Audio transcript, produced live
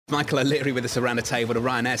Michael O'Leary with us around the table, the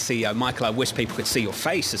Ryanair CEO. Michael, I wish people could see your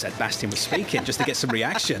face as Ed Bastian was speaking, just to get some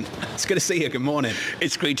reaction. It's good to see you. Good morning.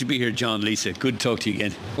 It's great to be here, John, Lisa. Good to talk to you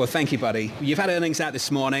again. Well, thank you, buddy. You've had earnings out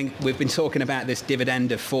this morning. We've been talking about this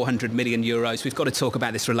dividend of 400 million euros. We've got to talk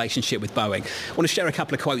about this relationship with Boeing. I want to share a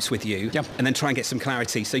couple of quotes with you and then try and get some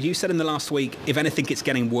clarity. So you said in the last week, if anything, it's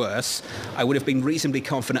getting worse. I would have been reasonably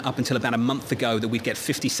confident up until about a month ago that we'd get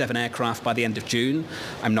 57 aircraft by the end of June.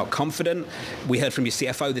 I'm not confident. We heard from your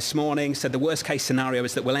CFO this morning, said the worst case scenario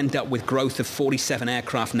is that we'll end up with growth of 47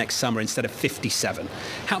 aircraft next summer instead of 57.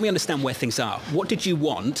 Help me understand where things are. What did you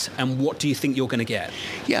want and what do you think you're going to get?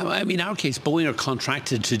 Yeah, I mean, in our case, Boeing are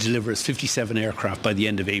contracted to deliver us 57 aircraft by the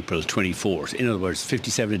end of April 24. In other words,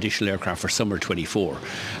 57 additional aircraft for summer 24.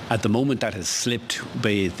 At the moment, that has slipped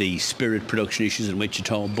by the Spirit production issues in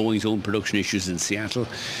Wichita, Boeing's own production issues in Seattle.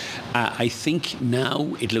 I think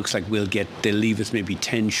now it looks like they'll leave us maybe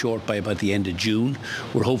 10 short by about the end of June.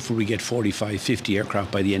 We're hopeful we get 45, 50 aircraft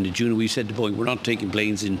by the end of June. And we've said to Boeing, we're not taking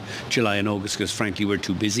planes in July and August because, frankly, we're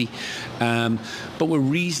too busy. But we're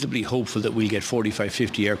reasonably hopeful that we'll get 45,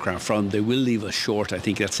 50 aircraft from. They will leave us short. I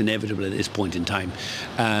think that's inevitable at this point in time,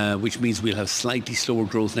 which means we'll have slightly slower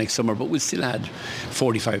growth next summer, but we'll still add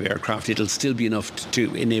 45 aircraft. It'll still be enough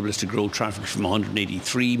to enable us to grow traffic from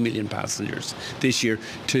 183 million passengers this year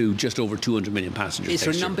to just over 200 million passengers. Is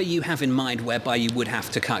there a number you have in mind whereby you would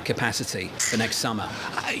have to cut capacity for next summer?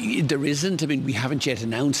 There isn't. I mean, we haven't yet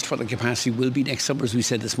announced what the capacity will be next summer. As we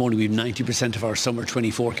said this morning, we have 90% of our summer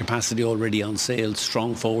 24 capacity already on sale,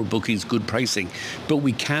 strong forward bookings, good pricing. But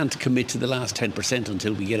we can't commit to the last 10%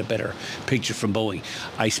 until we get a better picture from Boeing.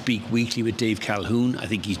 I speak weekly with Dave Calhoun. I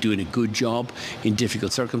think he's doing a good job in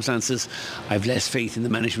difficult circumstances. I have less faith in the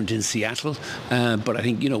management in Seattle, but I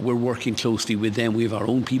think, we're working closely with them. We have our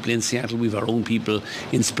own people in Seattle, we have our own people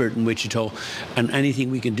in Spirit and Wichita, and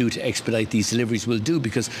anything we can do to expedite these deliveries we'll do,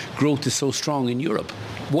 because growth is so strong in Europe.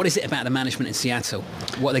 What is it about the management in Seattle?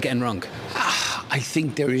 What are they getting wrong? I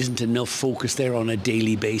think there isn't enough focus there on a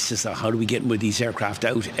daily basis. How do we get with these aircraft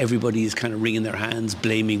out? Everybody is kind of wringing their hands,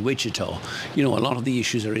 blaming Wichita. A lot of the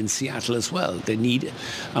issues are in Seattle as well. They need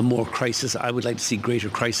a more crisis. I would like to see greater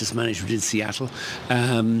crisis management in Seattle,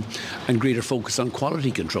 and greater focus on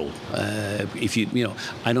quality control.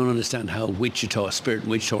 I don't understand how Wichita, Spirit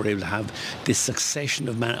and Wichita are able to have this succession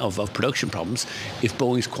of production problems if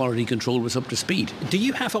Boeing's quality control was up to speed. Do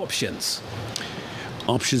you have options?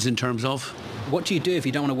 Options in terms of? What do you do if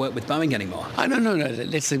you don't want to work with Boeing anymore? No.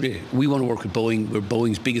 Let's say we want to work with Boeing. We're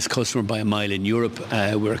Boeing's biggest customer by a mile in Europe.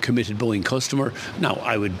 We're a committed Boeing customer. Now,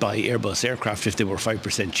 I would buy Airbus aircraft if they were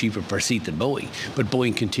 5% cheaper per seat than Boeing. But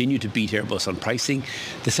Boeing continued to beat Airbus on pricing.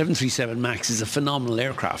 The 737 MAX is a phenomenal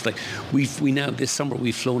aircraft. We now, this summer,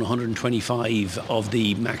 we've flown 125 of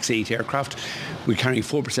the MAX 8 aircraft. We're carrying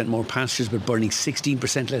 4% more passengers, but burning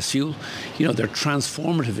 16% less fuel. They're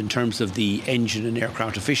transformative in terms of the engine and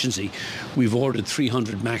aircraft efficiency. We've ordered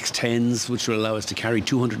 300 MAX 10s, which will allow us to carry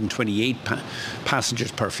 228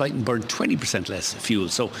 passengers per flight and burn 20% less fuel.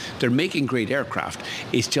 So they're making great aircraft.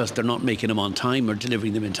 It's just they're not making them on time or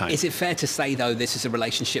delivering them in time. Is it fair to say, though, this is a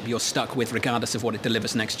relationship you're stuck with regardless of what it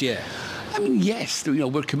delivers next year? I mean, yes,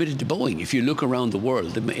 we're committed to Boeing. If you look around the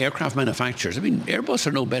world, the aircraft manufacturers, Airbus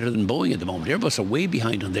are no better than Boeing at the moment. Airbus are way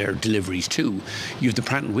behind on their deliveries too. You have the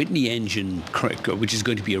Pratt & Whitney engine, which is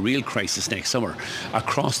going to be a real crisis next summer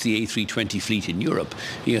across the A320 fleet in Europe.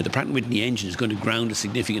 The Pratt & Whitney engine is going to ground a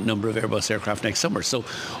significant number of Airbus aircraft next summer. So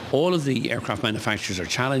all of the aircraft manufacturers are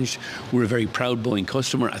challenged. We're a very proud Boeing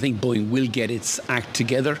customer. I think Boeing will get its act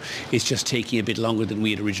together. It's just taking a bit longer than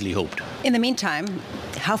we had originally hoped. In the meantime,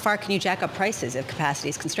 how far can you jack up prices if capacity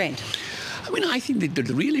is constrained? I think that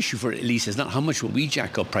the real issue for Elise is not how much will we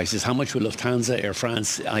jack up prices, how much will Lufthansa, Air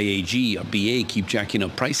France, IAG or BA keep jacking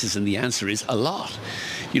up prices, and the answer is a lot.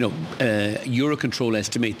 Eurocontrol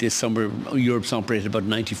estimate this summer Europe's operated about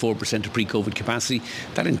 94% of pre-COVID capacity.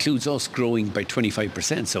 That includes us growing by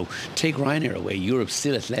 25%. So take Ryanair away, Europe's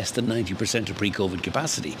still at less than 90% of pre-COVID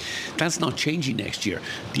capacity. That's not changing next year.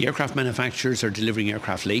 The aircraft manufacturers are delivering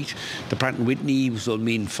aircraft late. The Pratt & Whitney will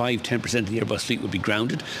mean 5-10% of the Airbus fleet will be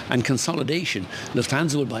grounded, and consolidation.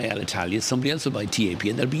 Lufthansa will buy Alitalia, somebody else will buy TAP,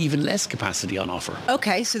 and there'll be even less capacity on offer.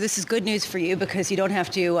 Okay, so this is good news for you because you don't have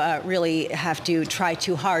to really have to try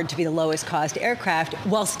too hard to be the lowest cost aircraft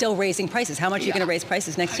while still raising prices. How much are you going to raise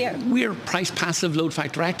prices next year? We're price passive, load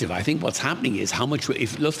factor active. I think what's happening is how much,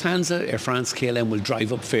 if Lufthansa, Air France, KLM will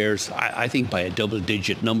drive up fares, I think by a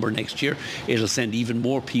double-digit number next year, it'll send even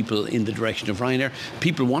more people in the direction of Ryanair.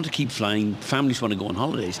 People want to keep flying. Families want to go on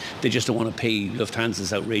holidays. They just don't want to pay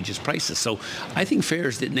Lufthansa's outrageous prices. So I think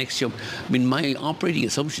fares that next year, I mean, my operating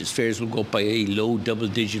assumption is fares will go up by a low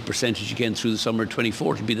double-digit percentage again through the summer of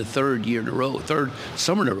 24. It'll be the third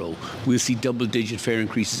summer in a row we'll see double-digit fare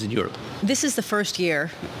increases in Europe. This is the first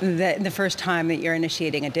year, the first time that you're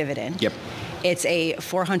initiating a dividend. Yep. It's a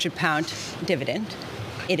 £400 dividend.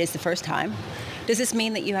 It is the first time. Does this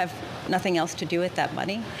mean that you have nothing else to do with that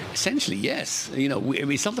money? Essentially, yes.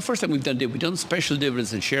 It's not the first time we've done special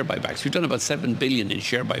dividends and share buybacks. We've done about 7 billion in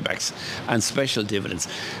share buybacks and special dividends.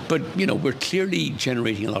 But, we're clearly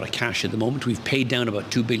generating a lot of cash at the moment. We've paid down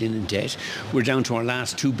about 2 billion in debt. We're down to our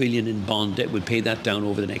last 2 billion in bond debt. We'll pay that down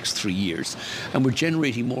over the next 3 years. And we're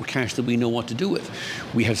generating more cash than we know what to do with.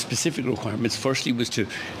 We have specific requirements. Firstly was to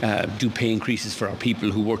do pay increases for our people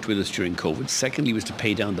who worked with us during COVID. Secondly was to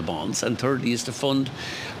pay down the bonds. And thirdly is to fund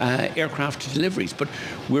aircraft deliveries. But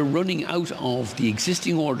we're running out of the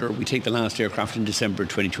existing order. We take the last aircraft in December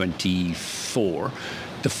 2024.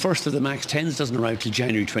 The first of the MAX 10s doesn't arrive till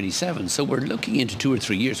January 27. So we're looking into 2 or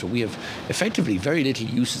 3 years where we have effectively very little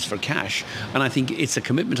uses for cash. And I think it's a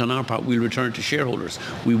commitment on our part. We'll return to shareholders.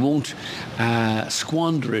 We won't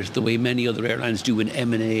squander it the way many other airlines do in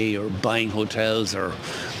M&A or buying hotels or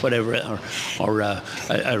whatever, or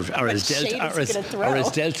as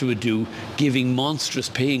Delta would do, giving monstrous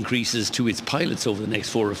pay increases to its pilots over the next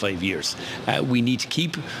 4 or 5 years. We need to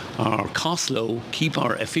keep our costs low, keep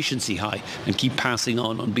our efficiency high, and keep passing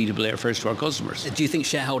on unbeatable airfares to our customers. Do you think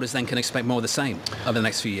shareholders then can expect more of the same over the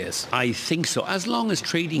next few years? I think so. As long as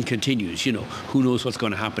trading continues, who knows what's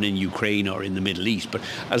going to happen in Ukraine or in the Middle East. But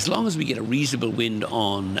as long as we get a reasonable wind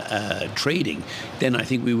on trading, then I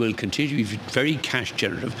think we will continue to be very cash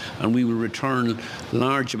generative and we will return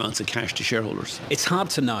large amounts of cash to shareholders. It's hard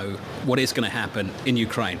to know what is going to happen in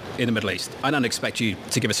Ukraine, in the Middle East. I don't expect you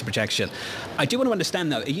to give us a projection. I do want to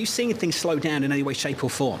understand, though, are you seeing things slow down in any way, shape or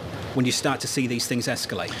form when you start to see these things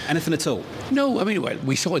escalate? Anything at all? No, I mean, well,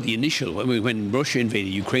 we saw the initial, when Russia invaded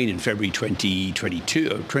Ukraine in February 2022,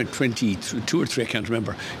 or 22 or 3, I can't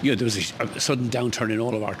remember, there was a sudden downturn in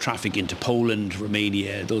all of our traffic into Poland,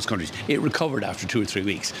 Romania, those countries. It recovered after 2 or 3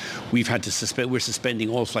 weeks. We've had to we're suspending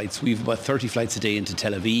all flights. We've about 30 flights a day into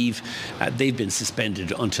Tel Aviv. They've been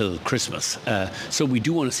suspended until Christmas. So we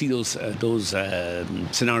do want to see those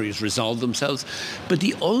scenarios resolve themselves. But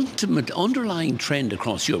the ultimate underlying trend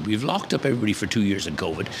across Europe, we've locked up everybody for 2 years in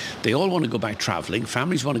COVID. They all want to go back travelling.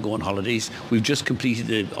 Families want to go on holidays. We've just completed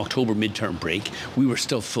the October midterm break. We were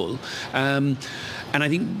still full. And I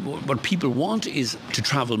think what people want is to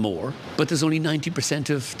travel more, but there's only 90%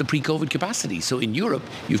 of the pre-COVID capacity. So in Europe,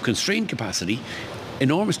 you've constrained capacity,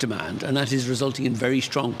 enormous demand, and that is resulting in very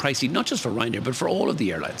strong pricing, not just for Ryanair, but for all of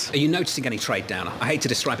the airlines. Are you noticing any trade down? I hate to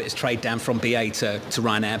describe it as trade down from BA to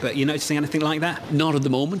Ryanair, but are you noticing anything like that? Not at the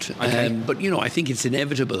moment. Okay. But, I think it's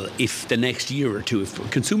inevitable if the next year or two, if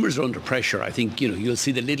consumers are under pressure, I think, you'll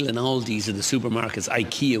see the Lidl and Aldi's in the supermarkets,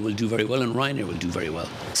 IKEA will do very well, and Ryanair will do very well.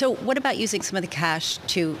 So what about using some of the cash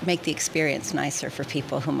to make the experience nicer for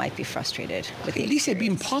people who might be frustrated with the experience? At least it'd be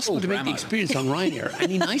impossible to make the experience on Ryanair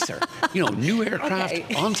any nicer. New aircraft,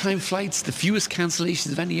 on-time flights, the fewest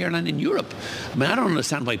cancellations of any airline in Europe. I mean, I don't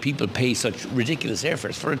understand why people pay such ridiculous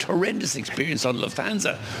airfares for a horrendous experience on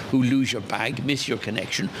Lufthansa, who lose your bag, miss your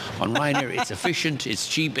connection. On Ryanair, it's efficient, it's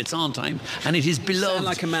cheap, it's on time, and it is beloved. You sound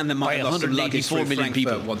like a man that might have lost some luggage through Frankfurt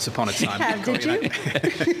people once upon a time. Did you?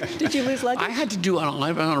 Did you lose luggage? I had to do I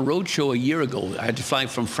went on a road show a year ago. I had to fly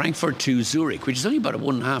from Frankfurt to Zurich, which is only about a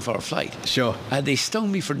 1.5 hour flight. Sure. They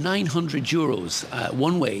stung me for €900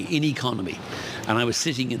 one way in economy. And I was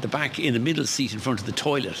sitting at the back in the middle seat in front of the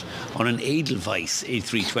toilet on an Edelweiss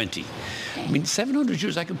A320. I mean,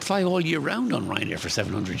 €700, I could fly all year round on Ryanair for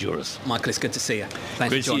 €700. Michael, it's good to see you.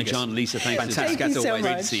 Thanks Great for joining to see you, us. John, Lisa, thanks. Fantastic, Thank you as so always.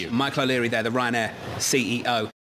 much. Great to see you. Michael O'Leary there, the Ryanair CEO.